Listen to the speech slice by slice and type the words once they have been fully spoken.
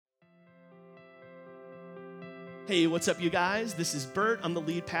Hey, what's up, you guys? This is Bert. I'm the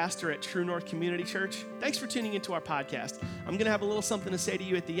lead pastor at True North Community Church. Thanks for tuning into our podcast. I'm going to have a little something to say to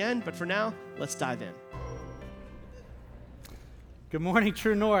you at the end, but for now, let's dive in. Good morning,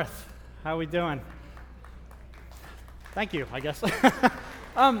 True North. How are we doing? Thank you, I guess.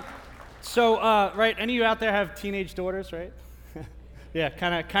 Right, any of you out there have teenage daughters, right? Yeah,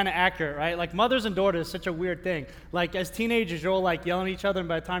 kind of accurate, right? Like mothers and daughters is such a weird thing. Like as teenagers, you're all like yelling at each other, and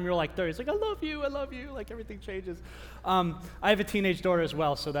by the time you're like 30, it's like, I love you, like everything changes. I have a teenage daughter as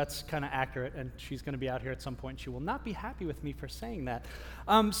well, so that's kind of accurate, and she's going to be out here at some point. She will not be happy with me for saying that.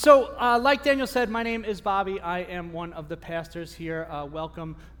 Like Daniel said, my name is Bobby. I am one of the pastors here.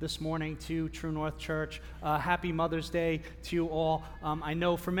 Welcome this morning to True North Church. Happy Mother's Day to you all. I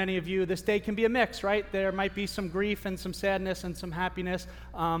know for many of you, this day can be a mix, right? There might be some grief and some sadness and some happiness.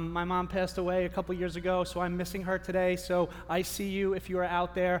 My mom passed away a couple years ago, so I'm missing her today. So I see you if you are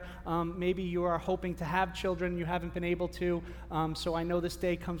out there. Maybe you are hoping to have children, you haven't been able to. So I know this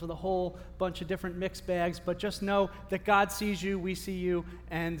day comes with a whole bunch of different mixed bags, but just know that God sees you, we see you,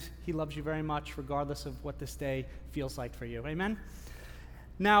 and He loves you very much regardless of what this day feels like for you. Amen?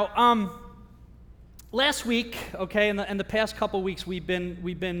 Now, last week, okay, in the past couple weeks, we've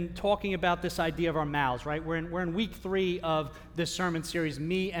been talking about this idea of our mouths, right? We're in week 3 of this sermon series,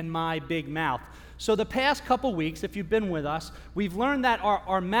 Me and My Big Mouth. So the past couple weeks, if you've been with us, we've learned that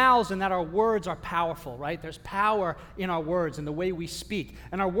our mouths and that our words are powerful, right? There's power in our words and the way we speak.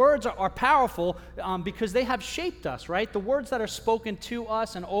 And our words are powerful because they have shaped us, right? The words that are spoken to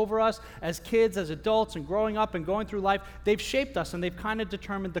us and over us as kids, as adults, and growing up and going through life, they've shaped us and they've kind of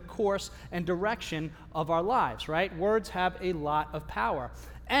determined the course and direction of our lives, right? Words have a lot of power.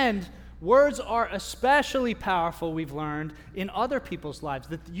 And words are especially powerful, we've learned, in other people's lives,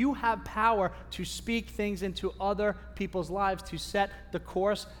 that you have power to speak things into other people's lives to set the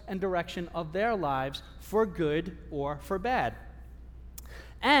course and direction of their lives for good or for bad.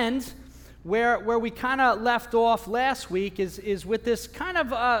 And where we kind of left off last week is with this kind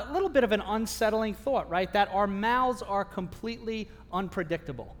of a little bit of an unsettling thought, right? That our mouths are completely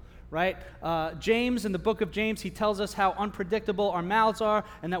unpredictable. Right? James, in the book of James, he tells us how unpredictable our mouths are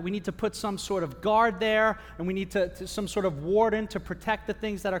and that we need to put some sort of guard there and we need to some sort of warden to protect the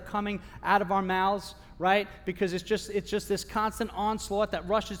things that are coming out of our mouths, right? Because it's just this constant onslaught that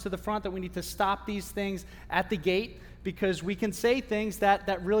rushes to the front that we need to stop these things at the gate because we can say things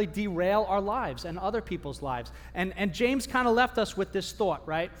that really derail our lives and other people's lives. And James kind of left us with this thought,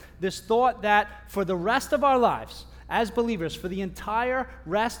 right? This thought that for the rest of our lives, as believers, for the entire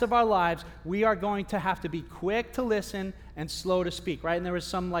rest of our lives, we are going to have to be quick to listen and slow to speak, right? And there was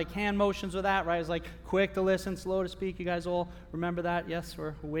some like hand motions with that, right? It was like quick to listen, slow to speak. You guys all remember that? Yes,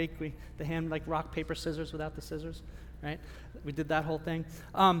 we're awake. The hand like rock, paper, scissors without the scissors, right? We did that whole thing.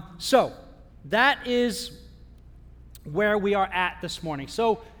 So that is where we are at this morning.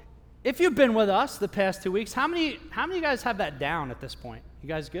 So if you've been with us the past 2 weeks, how many of you guys have that down at this point? You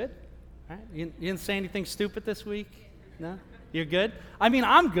guys good? Right? You didn't say anything stupid this week? No? You're good? I mean,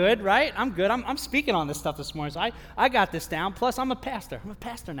 I'm good, right? I'm good. I'm speaking on this stuff this morning, so I got this down. Plus, I'm a pastor. I'm a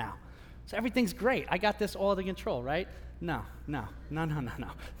pastor now. So everything's great. I got this all under control, right? No,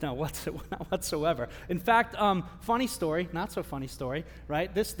 whatsoever. In fact, funny story, not so funny story,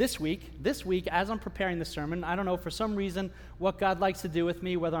 right? This week, as I'm preparing the sermon, I don't know, for some reason, what God likes to do with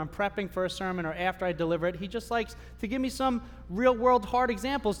me, whether I'm prepping for a sermon or after I deliver it, He just likes to give me some real-world hard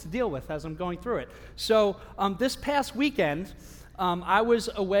examples to deal with as I'm going through it. So this past weekend, I was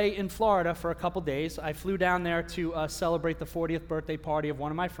away in Florida for a couple days. I flew down there to celebrate the 40th birthday party of one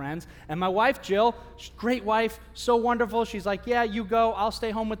of my friends. And my wife, Jill, great wife, so wonderful. She's like, yeah, you go. I'll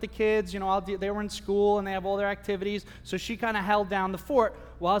stay home with the kids. You know, they were in school and they have all their activities. So she kind of held down the fort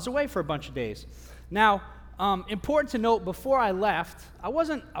while I was away for a bunch of days. Now, important to note, before I left, I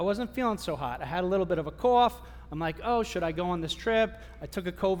wasn't feeling so hot. I had a little bit of a cough. I'm like, oh, should I go on this trip? I took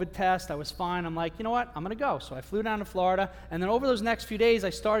a COVID test. I was fine. I'm like, you know what? I'm going to go. So I flew down to Florida. And then over those next few days, I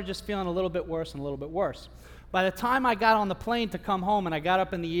started just feeling a little bit worse and a little bit worse. By the time I got on the plane to come home and I got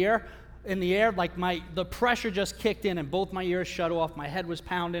up in the air, like the pressure just kicked in and both my ears shut off. My head was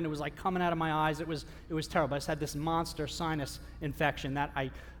pounding. It was like coming out of my eyes. It was terrible. I just had this monster sinus infection that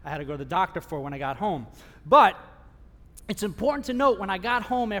I had to go to the doctor for when I got home. But it's important to note, when I got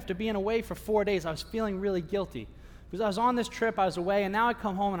home after being away for 4 days, I was feeling really guilty. Because I was on this trip, I was away, and now I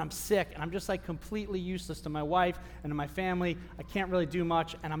come home and I'm sick, and I'm just like completely useless to my wife and to my family. I can't really do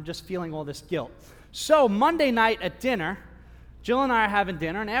much, and I'm just feeling all this guilt. So Monday night at dinner, Jill and I are having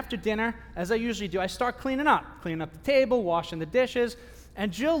dinner, and after dinner, as I usually do, I start cleaning up the table, washing the dishes,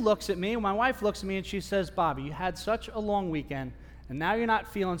 and Jill looks at me, my wife looks at me, and she says, Bobby, you had such a long weekend, and now you're not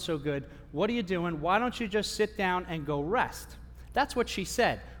feeling so good. What are you doing? Why don't you just sit down and go rest? That's what she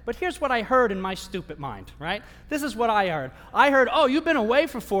said. But here's what I heard in my stupid mind, right? This is what I heard. I heard, oh, you've been away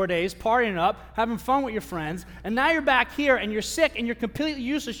for 4 days, partying up, having fun with your friends, and now you're back here and you're sick and you're completely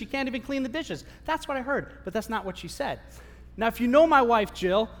useless. You can't even clean the dishes. That's what I heard, but that's not what she said. Now, if you know my wife,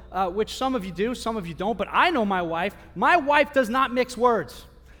 Jill, which some of you do, some of you don't, but I know my wife does not mix words.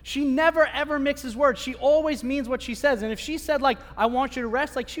 She never, ever mixes words. She always means what she says. And if she said, like, I want you to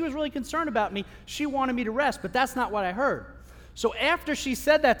rest, like she was really concerned about me, she wanted me to rest, but that's not what I heard. So after she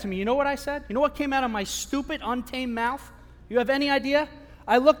said that to me, you know what I said? You know what came out of my stupid, untamed mouth? You have any idea?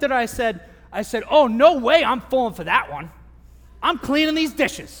 I looked at her, I said, oh, no way I'm falling for that one. I'm cleaning these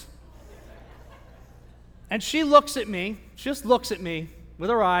dishes. And she looks at me, just looks at me with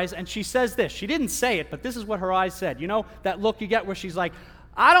her eyes, and she says this. She didn't say it, but this is what her eyes said. You know that look you get where she's like,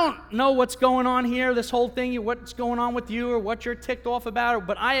 I don't know what's going on here, this whole thing, what's going on with you or what you're ticked off about,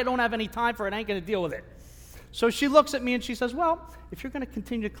 but I don't have any time for it. I ain't going to deal with it. So she looks at me and she says, well, if you're going to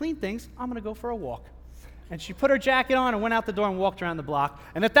continue to clean things, I'm going to go for a walk. And she put her jacket on and went out the door and walked around the block.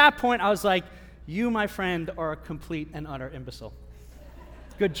 And at that point, I was like, you, my friend, are a complete and utter imbecile.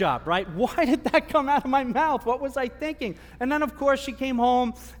 Good job, right? Why did that come out of my mouth? What was I thinking? And then, of course, she came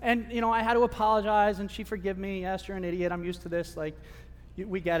home and, I had to apologize and she forgave me. Yes, you're an idiot. I'm used to this. Like,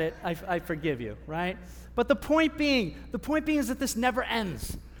 we get it. I forgive you, right? But the point being is that this never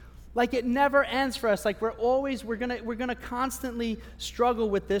ends. Like, it never ends for us. Like, we're gonna constantly struggle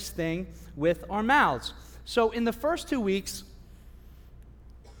with this thing with our mouths. So in the first 2 weeks,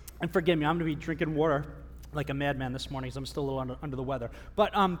 and forgive me, I'm going to be drinking water like a madman this morning because I'm still a little under the weather.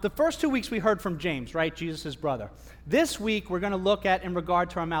 But the first 2 weeks we heard from James, right, Jesus' brother. This week we're going to look at, in regard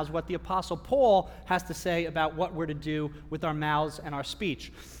to our mouths, what the Apostle Paul has to say about what we're to do with our mouths and our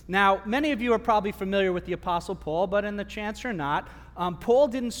speech. Now, many of you are probably familiar with the Apostle Paul, but in the chance you're not, Paul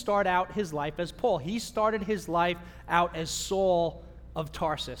didn't start out his life as Paul. He started his life out as Saul of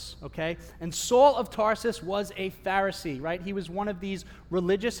Tarsus, okay? And Saul of Tarsus was a Pharisee, right? He was one of these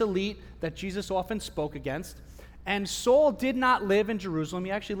religious elite that Jesus often spoke against. And Saul did not live in Jerusalem.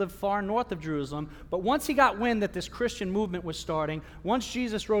 He actually lived far north of Jerusalem. But once he got wind that this Christian movement was starting, once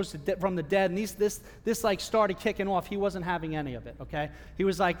Jesus rose from the dead and this like started kicking off, he wasn't having any of it, okay? He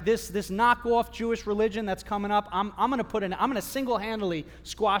was like, this knockoff Jewish religion that's coming up, I'm going to single-handedly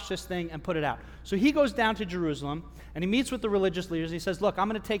squash this thing and put it out. So he goes down to Jerusalem and he meets with the religious leaders. And he says, look, I'm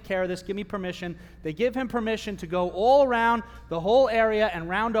going to take care of this. Give me permission. They give him permission to go all around the whole area and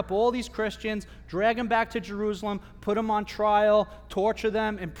round up all these Christians, drag them back to Jerusalem, put them on trial, torture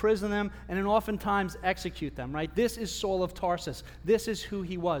them, imprison them, and then oftentimes execute them, right? This is Saul of Tarsus. This is who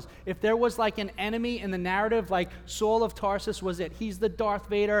he was. If there was like an enemy in the narrative, like Saul of Tarsus was it. He's the Darth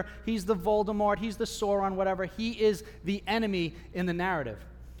Vader, he's the Voldemort, he's the Sauron, whatever. He is the enemy in the narrative.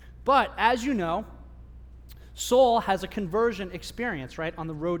 But as you know, Saul has a conversion experience, right, on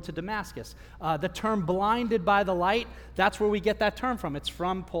the road to Damascus. The term blinded by the light, that's where we get that term from. It's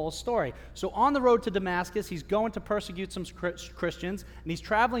from Paul's story. So on the road to Damascus, he's going to persecute some Christians, and he's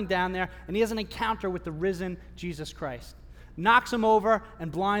traveling down there, and he has an encounter with the risen Jesus Christ. Knocks him over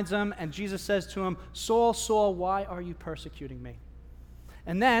and blinds him, and Jesus says to him, Saul, Saul, why are you persecuting me?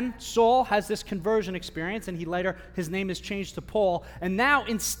 And then Saul has this conversion experience, and his name is changed to Paul. And now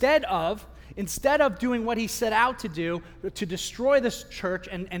instead of doing what he set out to do, to destroy this church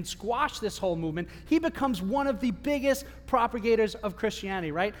and squash this whole movement, he becomes one of the biggest propagators of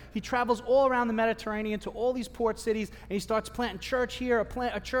Christianity, right? He travels all around the Mediterranean to all these port cities, and he starts planting church here,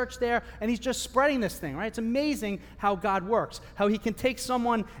 a church there, and he's just spreading this thing, right? It's amazing how God works, how he can take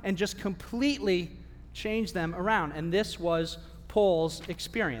someone and just completely change them around. And this was Paul's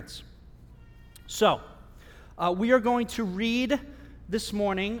experience. So, we are going to read this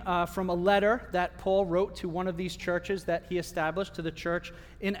morning from a letter that Paul wrote to one of these churches that he established, to the church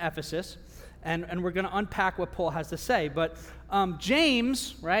in Ephesus, and we're going to unpack what Paul has to say. But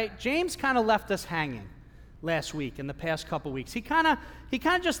James, right? James kind of left us hanging last week, in the past couple weeks. He kind of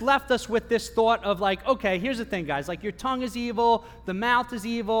just left us with this thought of like, okay, here's the thing, guys. Like, your tongue is evil, the mouth is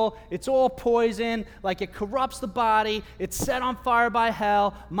evil, it's all poison, like it corrupts the body, it's set on fire by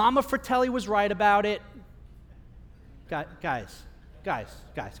hell. Mama Fratelli was right about it. Guys.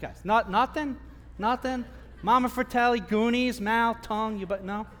 Nothing. Mama Fratelli, Goonies, mouth, tongue,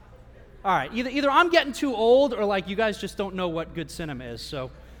 no? All right, either I'm getting too old or like you guys just don't know what good cinema is,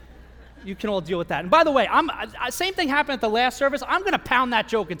 so you can all deal with that. And by the way, same thing happened at the last service. I'm going to pound that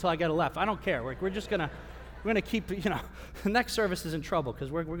joke until I get a left. I don't care. We're just going to keep, the next service is in trouble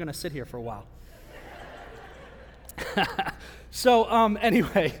because we're going to sit here for a while. So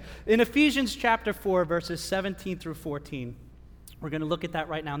anyway, in Ephesians chapter 4, verses 17 through 14, We're going to look at that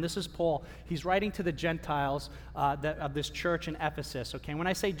right now. And this is Paul. He's writing to the Gentiles of this church in Ephesus. Okay, when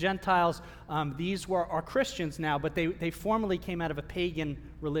I say Gentiles, these are Christians now, but they formerly came out of a pagan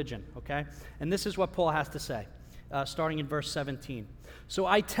religion. Okay, and this is what Paul has to say, starting in verse 17. So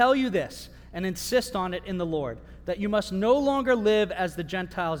I tell you this, and insist on it in the Lord, that you must no longer live as the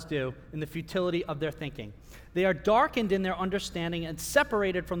Gentiles do in the futility of their thinking. They are darkened in their understanding and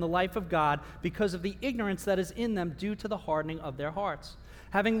separated from the life of God because of the ignorance that is in them due to the hardening of their hearts.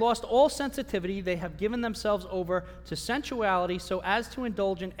 Having lost all sensitivity, they have given themselves over to sensuality so as to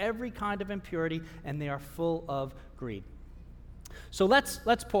indulge in every kind of impurity, and they are full of greed. So let's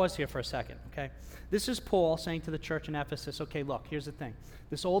pause here for a second, okay? This is Paul saying to the church in Ephesus, okay, look, here's the thing.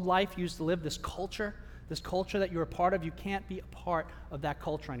 This old life you used to live, this culture that you're a part of, you can't be a part of that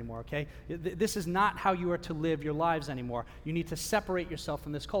culture anymore, okay? This is not how you are to live your lives anymore. You need to separate yourself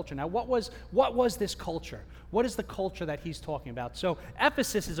from this culture. Now, what was this culture? What is the culture that he's talking about? So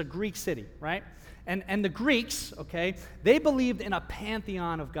Ephesus is a Greek city, right? And the Greeks, okay, they believed in a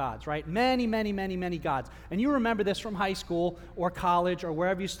pantheon of gods, right? Many, many, many, many gods. And you remember this from high school or college or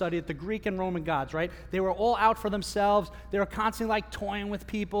wherever you studied, the Greek and Roman gods, right? They were all out for themselves. They were constantly like toying with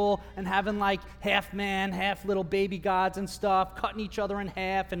people and having like half man, half little baby gods and stuff, cutting each other in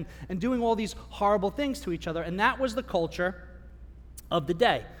half and doing all these horrible things to each other. And that was the culture of the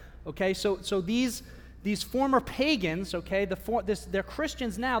day, okay? So these former pagans, okay, they're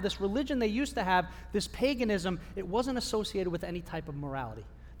Christians now, this religion they used to have, this paganism, it wasn't associated with any type of morality.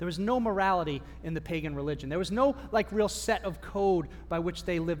 There was no morality in the pagan religion. There was no like real set of code by which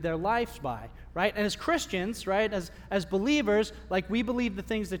they lived their lives by, right? And as Christians, right, as believers, like we believe the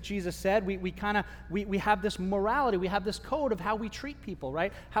things that Jesus said. We have this morality. We have this code of how we treat people,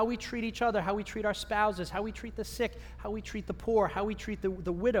 right? How we treat each other, how we treat our spouses, how we treat the sick, how we treat the poor, how we treat the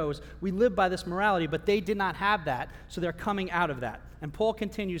widows. We live by this morality, but they did not have that, so they're coming out of that. And Paul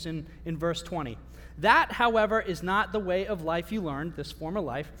continues in verse 20. That, however, is not the way of life you learned, this former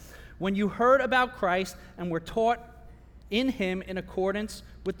life, when you heard about Christ and were taught in him in accordance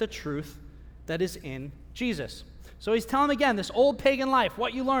with the truth that is in Jesus. So he's telling them again, this old pagan life,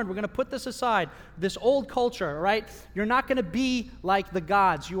 what you learned, we're going to put this aside. This old culture, right? You're not going to be like the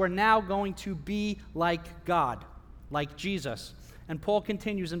gods. You are now going to be like God, like Jesus. And Paul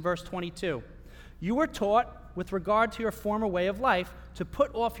continues in verse 22. You were taught, with regard to your former way of life, to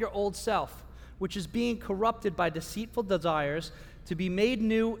put off your old self, which is being corrupted by deceitful desires, to be made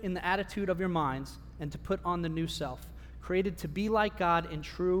new in the attitude of your minds, and to put on the new self, created to be like God in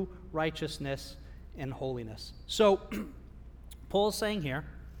true righteousness and holiness. So, Paul's saying here,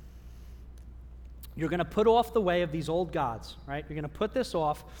 you're going to put off the way of these old gods, right? You're going to put this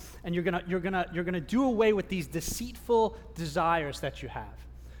off, and you're going to do away with these deceitful desires that you have.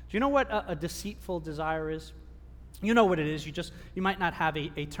 Do you know what a deceitful desire is? You know what it is, you might not have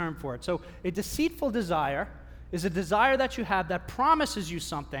a term for it. So a deceitful desire is a desire that you have that promises you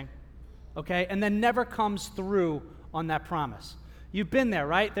something, okay, and then never comes through on that promise. You've been there,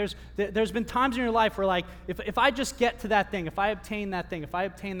 right? There's been times in your life where like, if I just get to that thing, if I obtain that thing, if I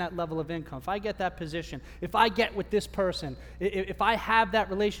obtain that level of income, if I get that position, if I get with this person, if I have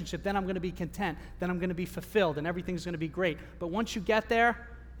that relationship, then I'm going to be content, then I'm going to be fulfilled, and everything's going to be great. But once you get there,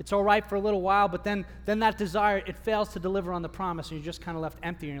 it's all right for a little while, but then that desire, it fails to deliver on the promise, and you're just kind of left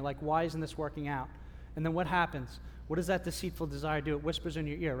empty, and you're like, why isn't this working out? And then what happens? What does that deceitful desire do? It whispers in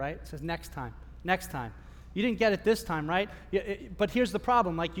your ear, right? It says, next time, next time. You didn't get it this time, right? But here's the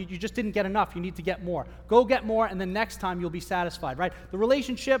problem. Like, you just didn't get enough. You need to get more. Go get more, and then next time you'll be satisfied, right? The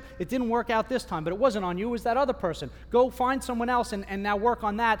relationship, it didn't work out this time, but it wasn't on you. It was that other person. Go find someone else and now work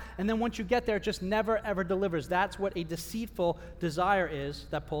on that, and then once you get there, it just never, ever delivers. That's what a deceitful desire is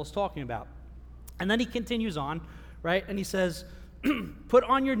that Paul's talking about. And then he continues on, right? And he says, put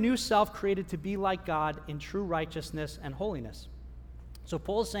on your new self created to be like God in true righteousness and holiness. So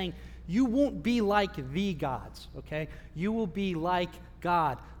Paul's saying, you won't be like the gods, okay? You will be like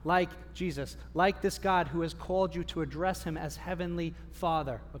God, like Jesus, like this God who has called you to address him as Heavenly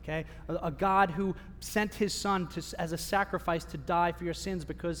Father, okay? A God who sent his Son as a sacrifice to die for your sins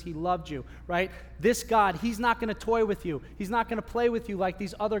because he loved you, right? This God, he's not going to toy with you. He's not going to play with you like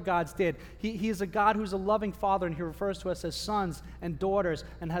these other gods did. He is a God who's a loving Father, and he refers to us as sons and daughters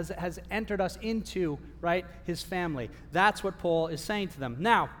and has entered us into, right, his family. That's what Paul is saying to them.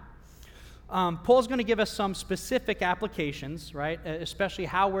 Now, Paul's going to give us some specific applications, right, especially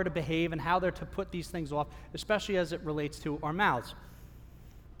how we're to behave and how they're to put these things off, especially as it relates to our mouths.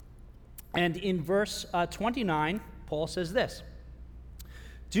 And in verse 29, Paul says this,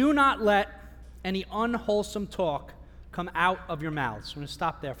 do not let any unwholesome talk come out of your mouths. I'm going to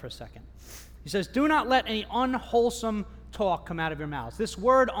stop there for a second. He says, do not let any unwholesome talk come out of your mouths. This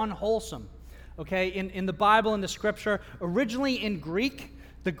word unwholesome, okay, in the Bible, in the scripture, originally in Greek,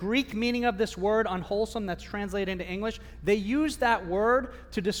 the Greek meaning of this word unwholesome that's translated into English, they use that word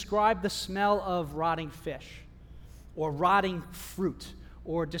to describe the smell of rotting fish or rotting fruit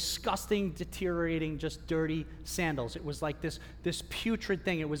or disgusting, deteriorating, just dirty sandals. It was like this putrid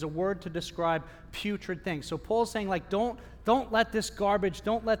thing. It was a word to describe putrid things. So Paul's saying, like, don't let this garbage,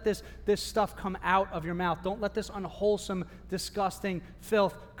 don't let this stuff come out of your mouth. Don't let this unwholesome, disgusting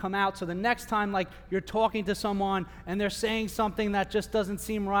filth come out. So the next time, like, you're talking to someone and they're saying something that just doesn't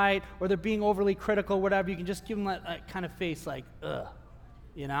seem right, or they're being overly critical, whatever, you can just give them that kind of face, like, ugh,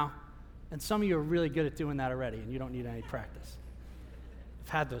 you know? And some of you are really good at doing that already, and you don't need any practice. I've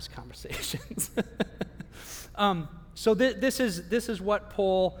had those conversations. So this is what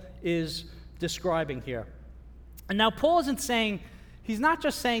Paul is describing here. And now Paul isn't saying, he's not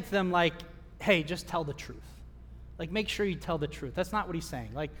just saying to them like, hey, just tell the truth. Like, make sure you tell the truth. That's not what he's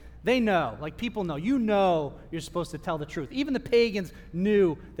saying. Like, they know, like people know, you know you're supposed to tell the truth. Even the pagans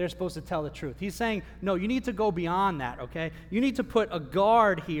knew they're supposed to tell the truth. He's saying, no, you need to go beyond that, okay? You need to put a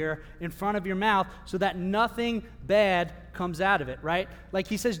guard here in front of your mouth so that nothing bad comes out of it, right? Like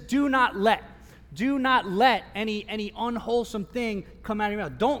he says, do not let any unwholesome thing come out of your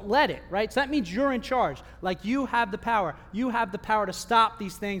mouth. Don't let it, right? So that means you're in charge. Like, you have the power. You have the power to stop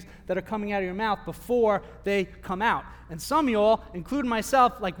these things that are coming out of your mouth before they come out. And some of you all, including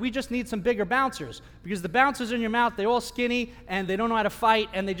myself, like, we just need some bigger bouncers, because the bouncers in your mouth, they're all skinny and they don't know how to fight,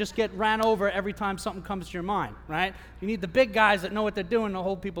 and they just get ran over every time something comes to your mind, right? You need the big guys that know what they're doing to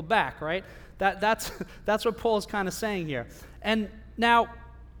hold people back, right? That's what Paul's kind of saying here. And now,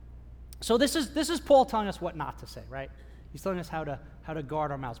 so this is Paul telling us what not to say, right? He's telling us how to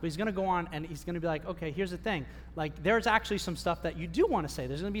guard our mouths. But he's going to go on and he's going to be like, okay, here's the thing. Like, there's actually some stuff that you do want to say.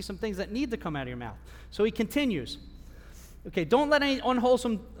 There's going to be some things that need to come out of your mouth. So he continues. Okay, don't let any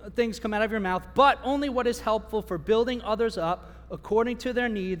unwholesome things come out of your mouth, but only what is helpful for building others up according to their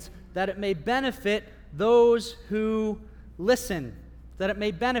needs, that it may benefit those who listen, that it may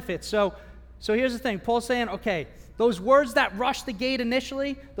benefit. So here's the thing. Paul's saying, okay, those words that rush the gate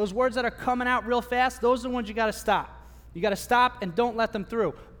initially, those words that are coming out real fast, those are the ones you got to stop. You got to stop and don't let them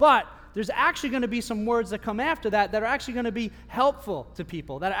through. But there's actually going to be some words that come after that are actually going to be helpful to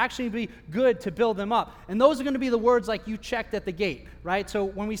people, that are actually going to be good to build them up. And those are going to be the words like you checked at the gate, right? So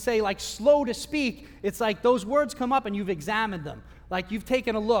when we say like slow to speak, it's like those words come up and you've examined them. Like, you've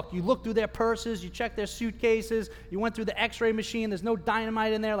taken a look. You looked through their purses. You checked their suitcases. You went through the x-ray machine. There's no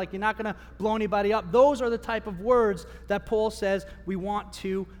dynamite in there. Like, you're not going to blow anybody up. Those are the type of words that Paul says we want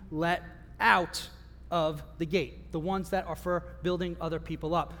to let out of the gate, the ones that are for building other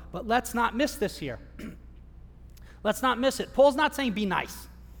people up. But let's not miss this here. Let's not miss it. Paul's not saying be nice.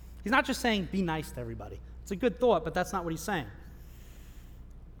 He's not just saying be nice to everybody. It's a good thought, but that's not what he's saying.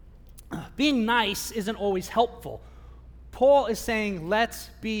 Being nice isn't always helpful. Paul is saying, let's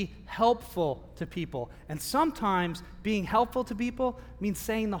be helpful to people. And sometimes being helpful to people means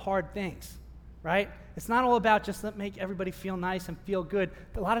saying the hard things, right? It's not all about just make everybody feel nice and feel good.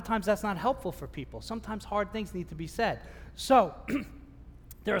 A lot of times that's not helpful for people. Sometimes hard things need to be said. So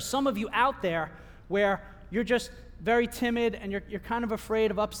there are some of you out there where you're just very timid and you're kind of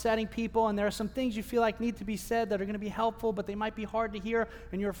afraid of upsetting people, and there are some things you feel like need to be said that are going to be helpful, but they might be hard to hear,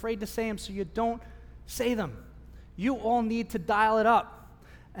 and you're afraid to say them, so you don't say them. You all need to dial it up.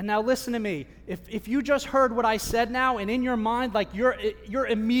 And now listen to me. If you just heard what I said now, and in your mind, like your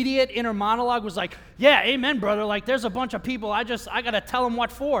immediate inner monologue was like, yeah, amen, brother. Like, there's a bunch of people, I got to tell them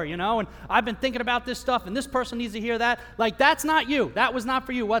what for, you know, and I've been thinking about this stuff, and this person needs to hear that. Like, that's not you. That was not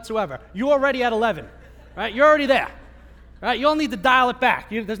for you whatsoever. You're already at 11, right? You're already there, right? You all need to dial it back.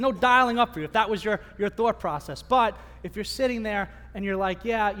 There's no dialing up for you if that was your thought process. But if you're sitting there and you're like,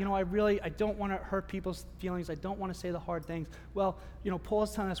 yeah, you know, I don't want to hurt people's feelings. I don't want to say the hard things. Well, you know,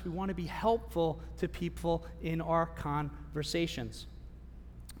 Paul's telling us we want to be helpful to people in our conversations.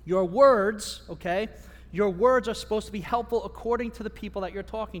 Your words, okay, your words are supposed to be helpful according to the people that you're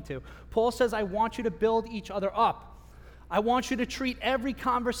talking to. Paul says, I want you to build each other up. I want you to treat every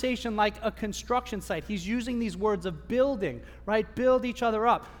conversation like a construction site. He's using these words of building, right? Build each other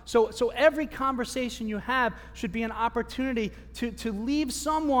up. So every conversation you have should be an opportunity to leave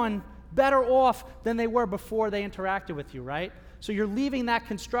someone better off than they were before they interacted with you, right? So you're leaving that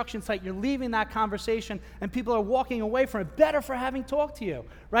construction site, you're leaving that conversation, and people are walking away from it better for having talked to you,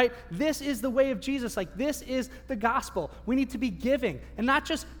 right? This is the way of Jesus. Like, this is the gospel. We need to be giving, and not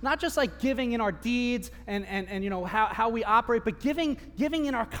just like giving in our deeds and you know how we operate, but giving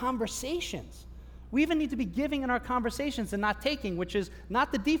in our conversations, We even need to be giving in our conversations and not taking, which is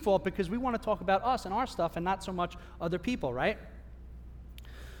not the default because we want to talk about us and our stuff and not so much other people, right?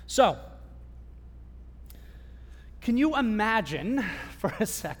 So, can you imagine for a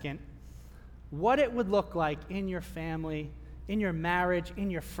second what it would look like in your family, in your marriage, in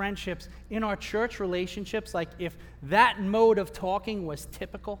your friendships, in our church relationships, like if that mode of talking was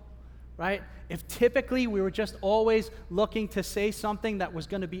typical, right? If typically we were just always looking to say something that was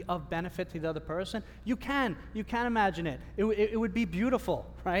going to be of benefit to the other person, you can imagine it. It would be beautiful,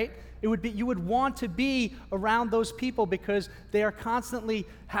 right? You would want to be around those people because they are constantly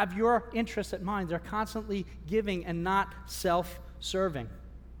have your interests at mind. They're constantly giving and not self-serving.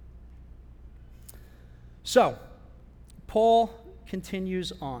 So, Paul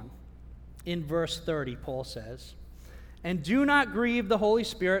continues on. In verse 30, Paul says, "And do not grieve the Holy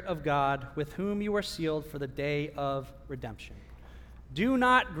Spirit of God, with whom you are sealed for the day of redemption." Do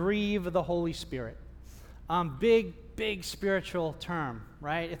not grieve the Holy Spirit. Big spiritual term,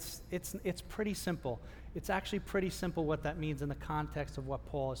 right? It's pretty simple. It's actually pretty simple what that means in the context of what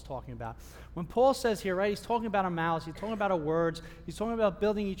Paul is talking about. When Paul says here, right, he's talking about our mouths, he's talking about our words, he's talking about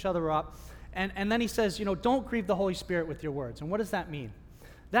building each other up, and then he says, don't grieve the Holy Spirit with your words. And what does that mean?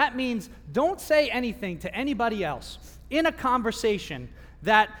 That means don't say anything to anybody else in a conversation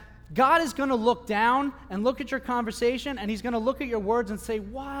that God is going to look down and look at your conversation, and he's going to look at your words and say,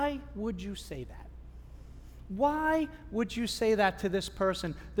 why would you say that? Why would you say that to this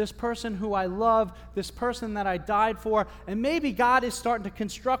person who I love, this person that I died for? And maybe God is starting to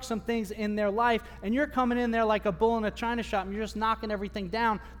construct some things in their life, and you're coming in there like a bull in a china shop, and you're just knocking everything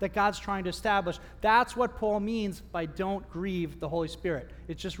down that God's trying to establish. That's what Paul means by don't grieve the Holy Spirit.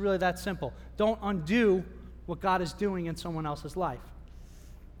 It's just really that simple. Don't undo what God is doing in someone else's life.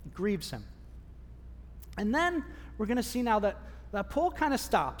 It grieves him. And then we're going to see now that Paul kind of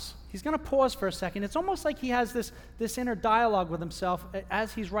stops. He's going to pause for a second. It's almost like he has this inner dialogue with himself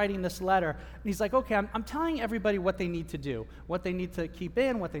as he's writing this letter. And he's like, okay, I'm telling everybody what they need to do, what they need to keep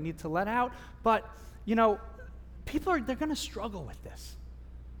in, what they need to let out. But, people they're going to struggle with this.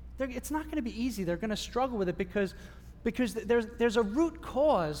 It's not going to be easy. They're going to struggle with it because there's a root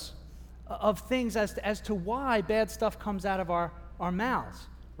cause of things as to why bad stuff comes out of our mouths,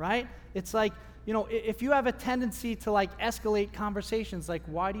 right? It's like, if you have a tendency to escalate conversations,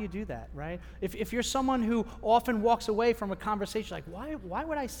 why do you do that, right? If you're someone who often walks away from a conversation, why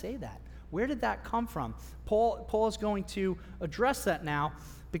would I say that? Where did that come from? Paul is going to address that now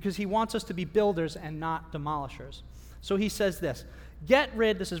because he wants us to be builders and not demolishers. So he says this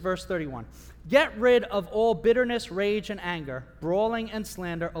is verse 31, "Get rid of all bitterness, rage, and anger, brawling and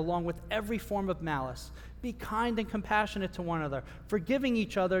slander, along with every form of malice. Be kind and compassionate to one another, forgiving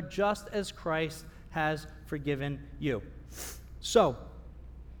each other just as Christ has forgiven you." So,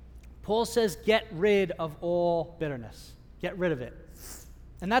 Paul says get rid of all bitterness. Get rid of it.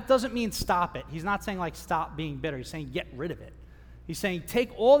 And that doesn't mean stop it. He's not saying stop being bitter. He's saying get rid of it. He's saying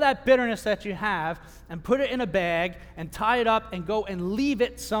take all that bitterness that you have and put it in a bag and tie it up and go and leave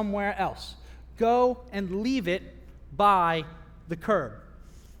it somewhere else. Go and leave it by the curb.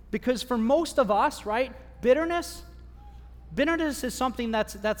 Because for most of us, right, bitterness is something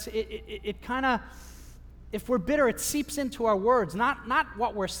that's it kind of, if we're bitter, it seeps into our words, not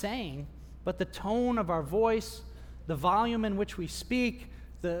what we're saying, but the tone of our voice, the volume in which we speak,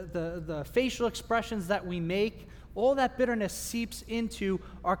 the facial expressions that we make. All that bitterness seeps into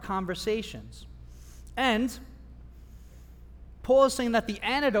our conversations. And Paul is saying that the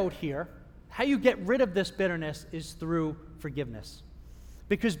antidote here, how you get rid of this bitterness, is through forgiveness.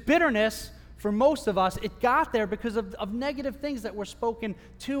 Because bitterness, for most of us, it got there because of negative things that were spoken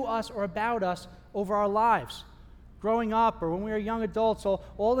to us or about us over our lives. Growing up or when we were young adults,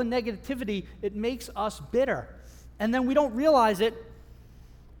 all the negativity, it makes us bitter. And then we don't realize it,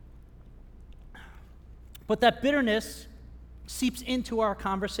 but that bitterness seeps into our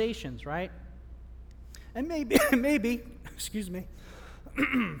conversations, right? And maybe, excuse me,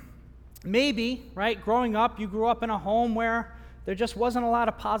 maybe, right, growing up, you grew up in a home where there just wasn't a lot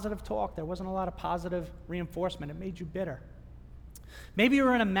of positive talk. There wasn't a lot of positive reinforcement. It made you bitter. Maybe you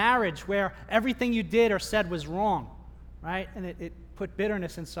were in a marriage where everything you did or said was wrong, right? And it put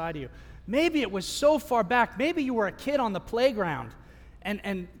bitterness inside of you. Maybe it was so far back. Maybe you were a kid on the playground,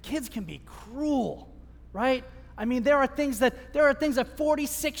 and kids can be cruel, right? I mean, there are things at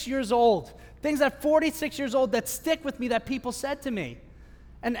 46 years old, that stick with me that people said to me.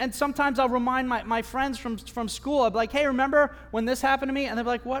 And sometimes I'll remind my friends from school. I'll be like, hey, remember when this happened to me? And they'll be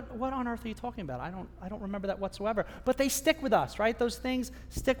like, what on earth are you talking about? I don't remember that whatsoever. But they stick with us, right? Those things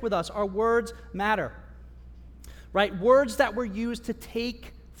stick with us. Our words matter, right? Words that were used to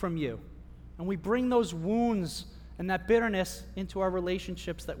take from you, And we bring those wounds and that bitterness into our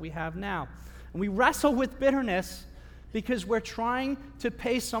relationships that we have now. And we wrestle with bitterness because we're trying to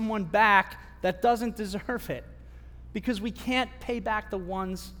pay someone back that doesn't deserve it, because we can't pay back the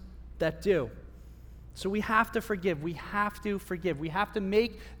ones that do. So we have to forgive. We have to forgive. We have to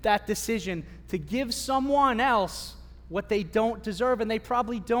make that decision to give someone else what they don't deserve, and they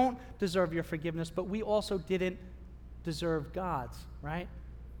probably don't deserve your forgiveness, but we also didn't deserve God's, right?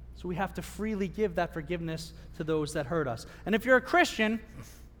 So we have to freely give that forgiveness to those that hurt us. And if you're a Christian,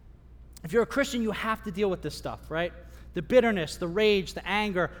 you have to deal with this stuff, right? The bitterness, the rage, the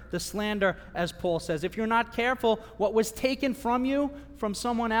anger, the slander, as Paul says. If you're not careful, what was taken from you from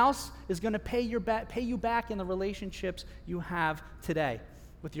someone else is going to pay you back in the relationships you have today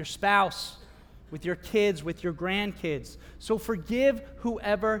with your spouse, with your kids, with your grandkids. So forgive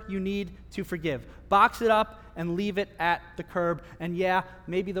whoever you need to forgive. Box it up and leave it at the curb. And yeah,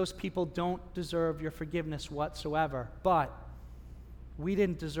 maybe those people don't deserve your forgiveness whatsoever, but we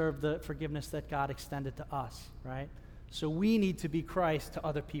didn't deserve the forgiveness that God extended to us, right? So we need to be Christ to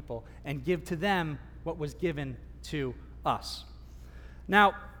other people and give to them what was given to us.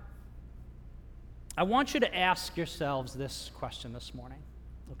 Now, I want you to ask yourselves this question this morning,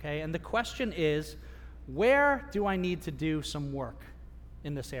 okay? And the question is, where do I need to do some work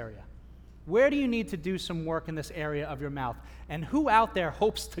in this area? Where do you need to do some work in this area of your mouth? And who out there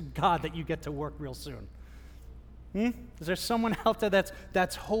hopes to God that you get to work real soon? Is there someone out there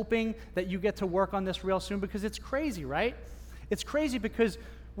that's hoping that you get to work on this real soon? Because it's crazy, right? It's crazy because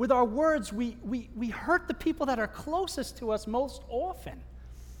with our words, we hurt the people that are closest to us most often.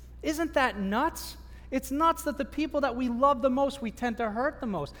 Isn't that nuts? It's nuts that the people that we love the most, we tend to hurt the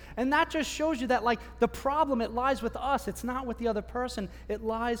most. And that just shows you that, like, the problem, it lies with us. It's not with the other person. It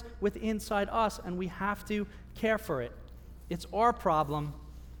lies with inside us, and we have to care for it. It's our problem,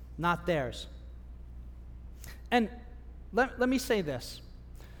 not theirs. And let me say this.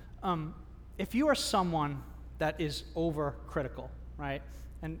 If you are someone that is overcritical, right?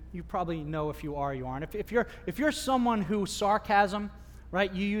 And you probably know if you are or you aren't. If you're someone who sarcasm,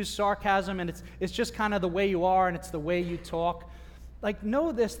 right? You use sarcasm and it's just kind of the way you are and it's the way you talk. Like,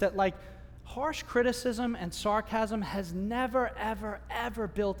 know this, that like harsh criticism and sarcasm has never, ever, ever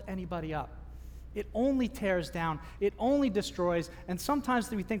built anybody up. It only tears down, it only destroys, and sometimes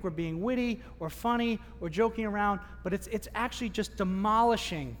we think we're being witty or funny or joking around, but it's actually just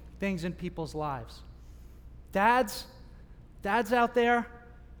demolishing things in people's lives. Dads out there,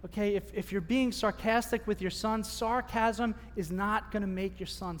 okay, if you're being sarcastic with your sons, sarcasm is not going to make your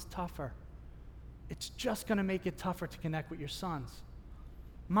sons tougher. It's just going to make it tougher to connect with your sons.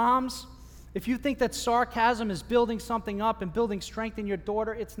 Moms, if you think that sarcasm is building something up and building strength in your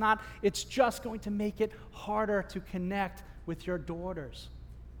daughter, it's not. It's just going to make it harder to connect with your daughters.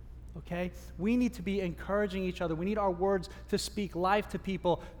 Okay? We need to be encouraging each other. We need our words to speak life to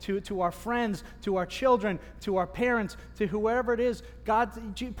people, to our friends, to our children, to our parents, to whoever it is.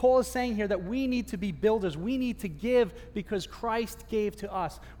 Paul is saying here that we need to be builders. We need to give because Christ gave to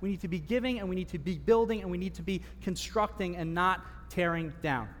us. We need to be giving, and we need to be building, and we need to be constructing and not tearing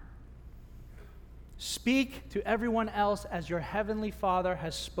down. Speak to everyone else as your heavenly Father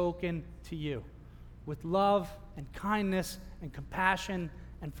has spoken to you, with love and kindness and compassion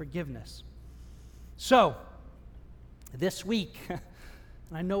and forgiveness. So, this week, and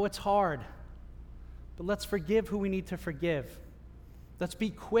I know it's hard, but let's forgive who we need to forgive. Let's be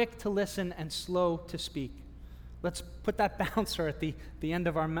quick to listen and slow to speak. Let's put that bouncer at the end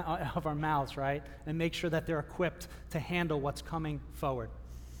of our mouths, right? And make sure that they're equipped to handle what's coming forward.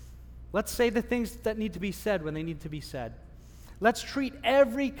 Let's say the things that need to be said when they need to be said. Let's treat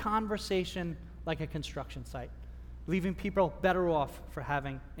every conversation like a construction site, leaving people better off for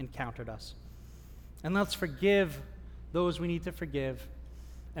having encountered us. And let's forgive those we need to forgive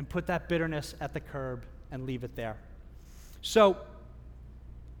and put that bitterness at the curb and leave it there. So,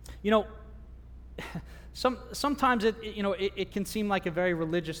 sometimes it can seem like a very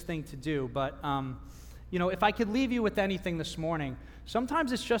religious thing to do, but if I could leave you with anything this morning,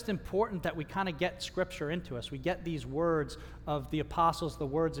 sometimes it's just important that we kind of get Scripture into us. We get these words of the apostles, the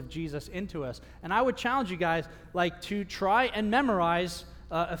words of Jesus into us. And I would challenge you guys, to try and memorize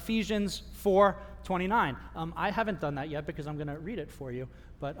Ephesians 4:29. I haven't done that yet because I'm going to read it for you,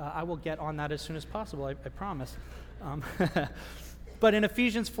 but I will get on that as soon as possible, I promise. But in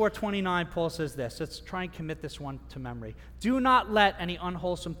Ephesians 4:29, Paul says this. Let's try and commit this one to memory. Do not let any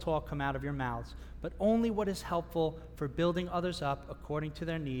unwholesome talk come out of your mouths, but only what is helpful for building others up according to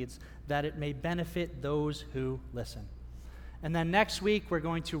their needs, that it may benefit those who listen. And then next week, we're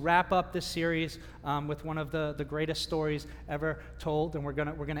going to wrap up this series with one of the greatest stories ever told, and we're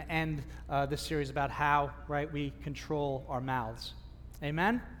gonna end this series about how, right, we control our mouths.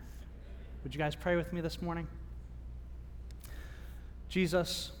 Amen? Would you guys pray with me this morning?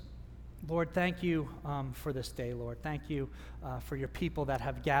 Jesus, Lord, thank you for this day, Lord. Thank you for your people that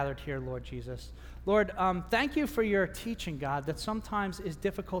have gathered here, Lord Jesus. Lord, thank you for your teaching, God, that sometimes is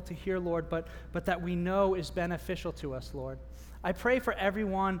difficult to hear, Lord, but that we know is beneficial to us, Lord. I pray for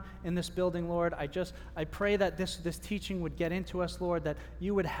everyone in this building, Lord. I pray that this teaching would get into us, Lord, that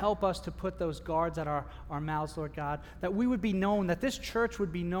you would help us to put those guards at our mouths, Lord God, that we would be known, that this church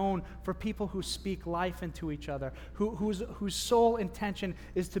would be known for people who speak life into each other, whose sole intention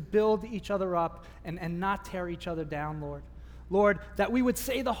is to build each other up and not tear each other down, Lord. Lord, that we would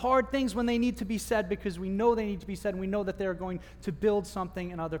say the hard things when they need to be said because we know they need to be said and we know that they're going to build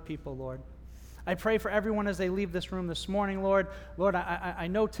something in other people, Lord. I pray for everyone as they leave this room this morning, Lord. Lord, I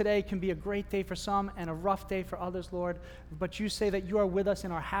know today can be a great day for some and a rough day for others, Lord, but you say that you are with us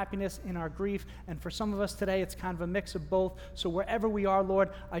in our happiness, in our grief, and for some of us today, it's kind of a mix of both. So wherever we are,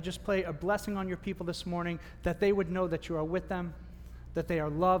 Lord, I just pray a blessing on your people this morning, that they would know that you are with them, that they are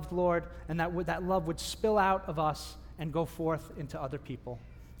loved, Lord, and that love would spill out of us and go forth into other people.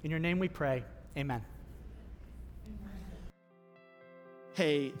 In your name we pray, amen.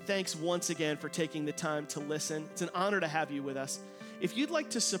 Hey, thanks once again for taking the time to listen. It's an honor to have you with us. If you'd like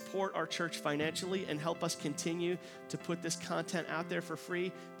to support our church financially and help us continue to put this content out there for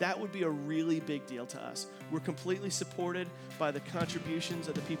free, that would be a really big deal to us. We're completely supported by the contributions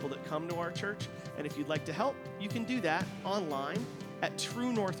of the people that come to our church. And if you'd like to help, you can do that online at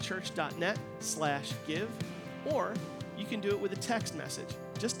truenorthchurch.net/give, or you can do it with a text message.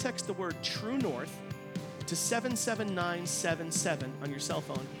 Just text the word True North to 77977 on your cell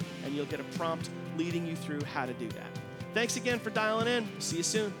phone, and you'll get a prompt leading you through how to do that. Thanks again for dialing in. See you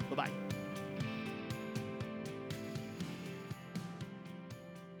soon. Bye-bye.